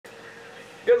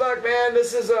Good luck, man.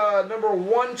 This is number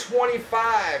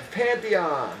 125,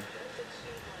 Pantheon.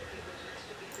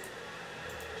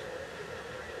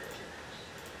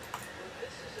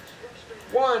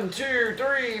 One, two,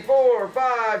 three, four,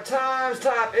 5 times.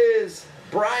 Top is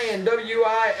Brian,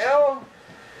 W-I-L.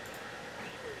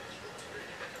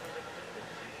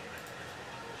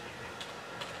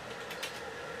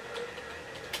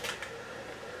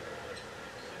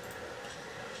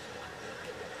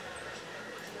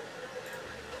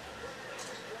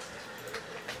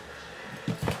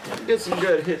 Get some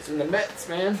good hits in the Mets,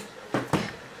 man.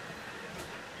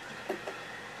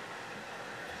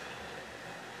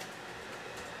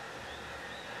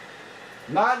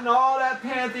 Not in all that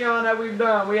Pantheon that we've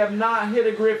done. We have not hit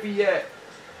a Griffey yet.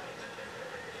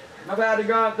 I've had to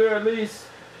go through at least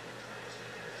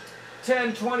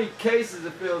 10, 20 cases,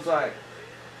 it feels like.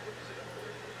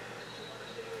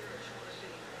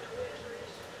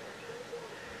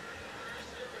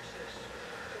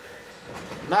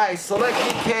 Nice, select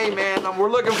BK, man. We're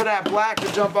looking for that black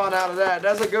to jump on out of that.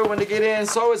 That's a good one to get in.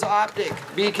 So is Optic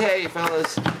BK,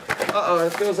 fellas. Uh-oh,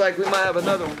 it feels like we might have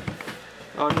another one.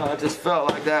 Oh no, it just felt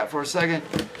like that for a second.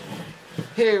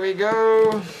 Here we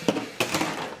go.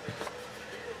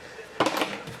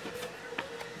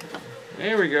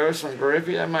 There we go, some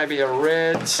Griffey. That might be a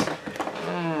Reds.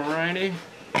 Alrighty.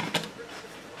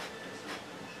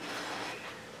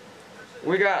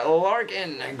 We got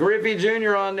Larkin, Griffey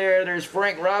Jr. on there. There's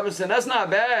Frank Robinson. That's not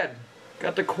bad.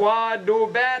 Got the quad dual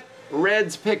bat.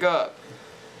 Reds pickup.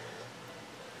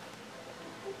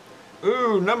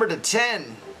 Ooh, number to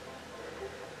 10.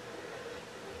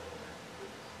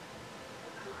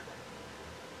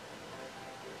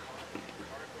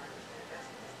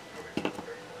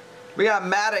 We got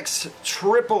Maddox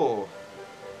triple.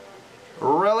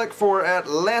 Relic for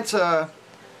Atlanta.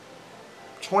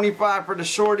 25 for the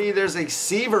shorty. There's a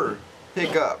Seaver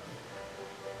pickup.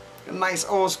 A nice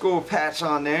old school patch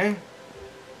on there.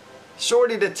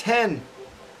 Shorty to 10.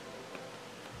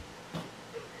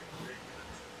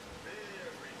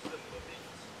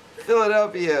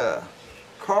 Philadelphia.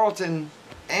 Carlton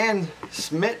and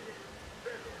Smith.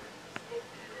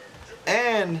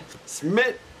 And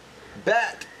Smith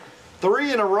bat.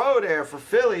 3 in a row there for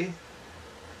Philly.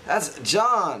 That's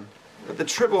John with the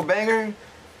triple banger.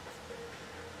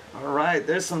 Alright,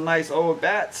 there's some nice old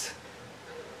bats.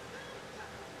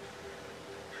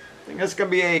 I think that's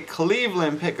going to be a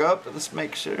Cleveland pickup. Let's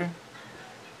make sure.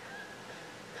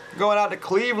 Going out to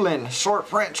Cleveland. Short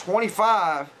print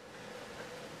 25.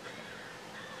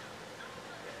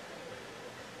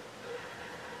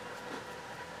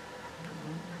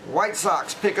 White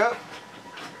Sox pickup.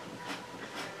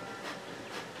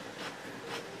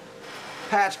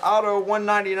 Patch auto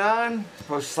 199.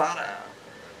 Posada.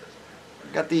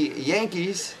 Got the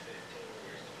Yankees.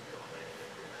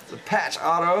 It's a patch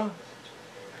auto.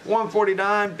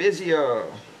 149 Bizio.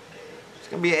 It's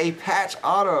going to be a patch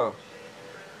auto.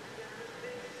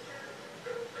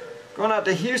 Going out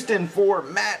to Houston for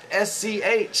Matt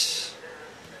SCH.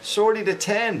 Shorty to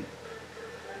 10.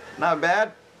 Not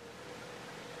bad.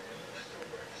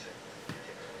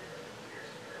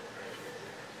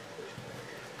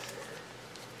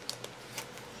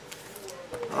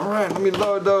 Alright, let me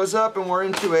load those up and we're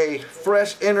into a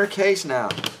fresh inner case now.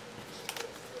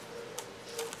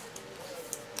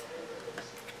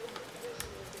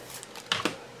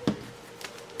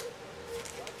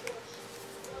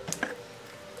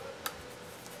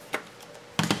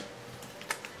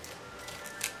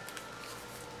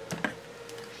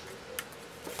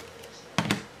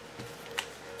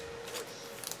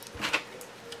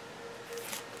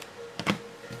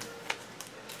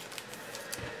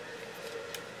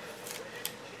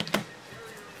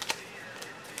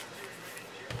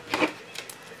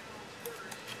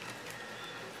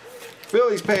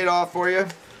 Philly's paid off for you.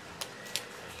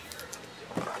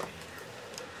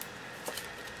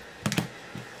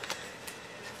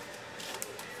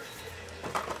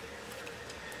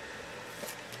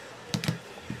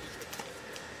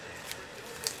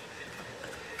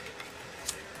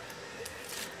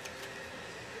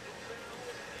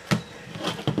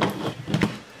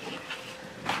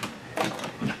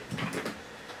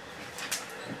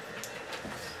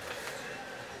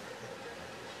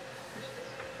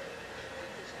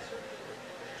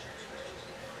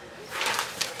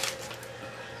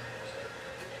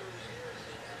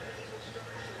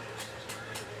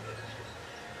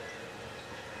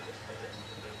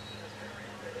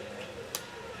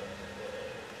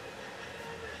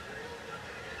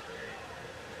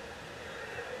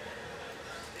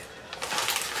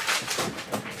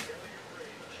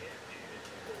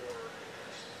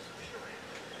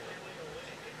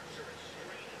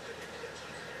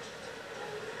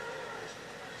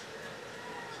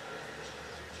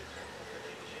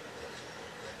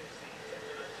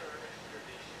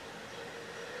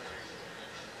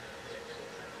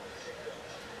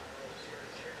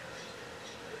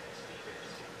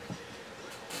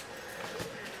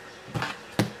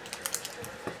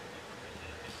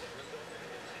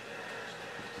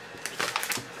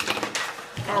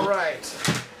 All right.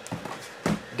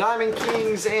 Diamond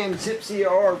Kings and Gypsy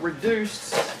are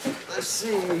reduced. Let's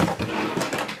see.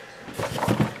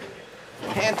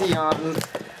 Pantheon.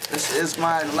 This is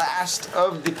my last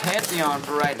of the Pantheon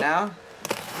for right now.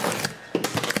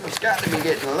 It's got to be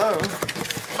getting low.